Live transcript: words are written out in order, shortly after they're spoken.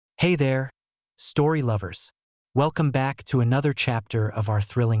Hey there, story lovers. Welcome back to another chapter of our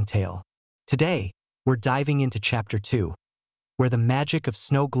thrilling tale. Today, we're diving into Chapter 2, where the magic of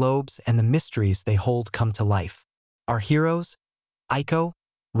snow globes and the mysteries they hold come to life. Our heroes, Aiko,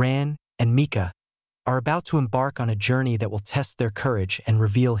 Ran, and Mika, are about to embark on a journey that will test their courage and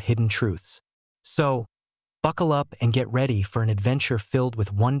reveal hidden truths. So, buckle up and get ready for an adventure filled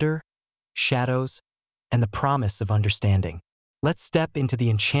with wonder, shadows, and the promise of understanding. Let's step into the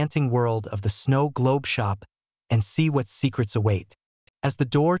enchanting world of the Snow Globe Shop and see what secrets await. As the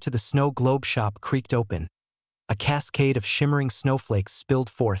door to the Snow Globe Shop creaked open, a cascade of shimmering snowflakes spilled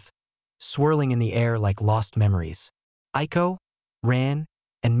forth, swirling in the air like lost memories. Aiko, Ran,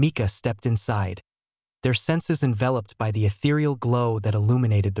 and Mika stepped inside, their senses enveloped by the ethereal glow that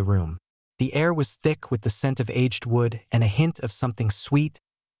illuminated the room. The air was thick with the scent of aged wood and a hint of something sweet,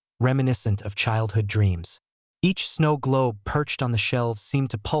 reminiscent of childhood dreams. Each snow globe perched on the shelves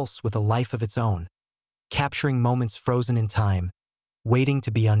seemed to pulse with a life of its own, capturing moments frozen in time, waiting to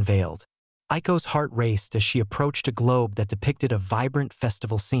be unveiled. Aiko's heart raced as she approached a globe that depicted a vibrant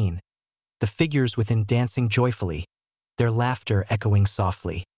festival scene, the figures within dancing joyfully, their laughter echoing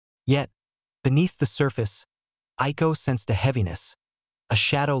softly. Yet, beneath the surface, Aiko sensed a heaviness, a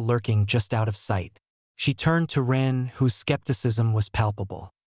shadow lurking just out of sight. She turned to Ren, whose skepticism was palpable.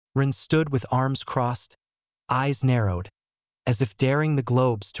 Ren stood with arms crossed, eyes narrowed, as if daring the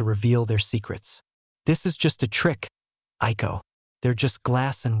globes to reveal their secrets. "This is just a trick, Aiko. They're just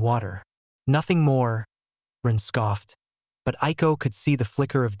glass and water. Nothing more," Ren scoffed, but Aiko could see the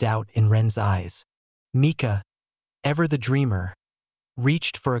flicker of doubt in Ren's eyes. Mika, ever the dreamer,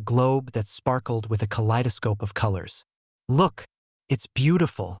 reached for a globe that sparkled with a kaleidoscope of colors. "Look, it's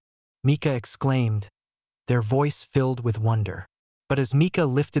beautiful," Mika exclaimed, their voice filled with wonder. But as Mika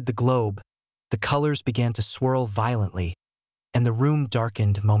lifted the globe, the colors began to swirl violently, and the room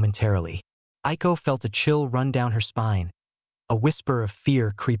darkened momentarily. Aiko felt a chill run down her spine, a whisper of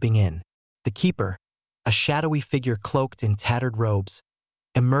fear creeping in. The keeper, a shadowy figure cloaked in tattered robes,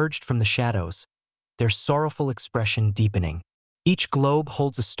 emerged from the shadows, their sorrowful expression deepening. Each globe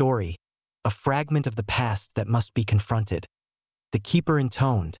holds a story, a fragment of the past that must be confronted. The keeper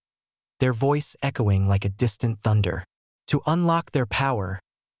intoned, their voice echoing like a distant thunder. "To unlock their power,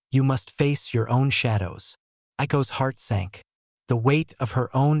 you must face your own shadows." Aiko's heart sank. The weight of her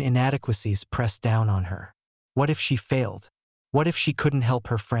own inadequacies pressed down on her. What if she failed? What if she couldn't help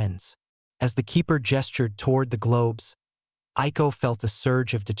her friends? As the keeper gestured toward the globes, Aiko felt a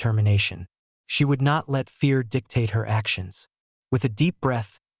surge of determination. She would not let fear dictate her actions. With a deep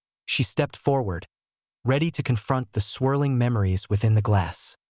breath, she stepped forward, ready to confront the swirling memories within the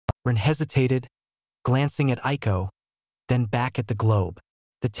glass. Ren hesitated, glancing at Aiko, then back at the globe.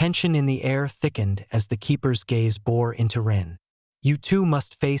 The tension in the air thickened as the keeper's gaze bore into Ren. "You too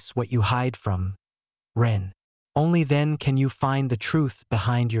must face what you hide from, Ren. Only then can you find the truth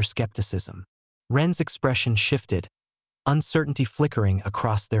behind your skepticism." Ren's expression shifted, uncertainty flickering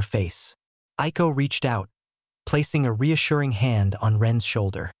across their face. Aiko reached out, placing a reassuring hand on Ren's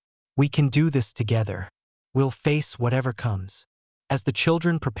shoulder. "We can do this together. We'll face whatever comes." As the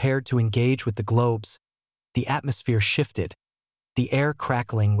children prepared to engage with the globes, the atmosphere shifted, the air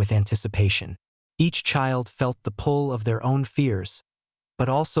crackling with anticipation. Each child felt the pull of their own fears, but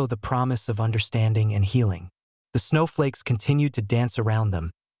also the promise of understanding and healing. The snowflakes continued to dance around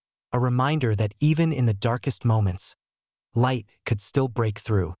them, a reminder that even in the darkest moments, light could still break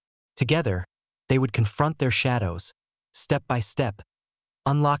through. Together, they would confront their shadows, step by step,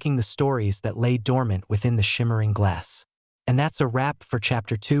 unlocking the stories that lay dormant within the shimmering glass. And that's a wrap for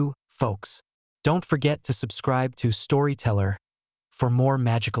Chapter 2, folks. Don't forget to subscribe to Storyteller for more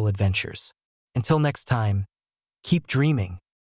magical adventures. Until next time, keep dreaming.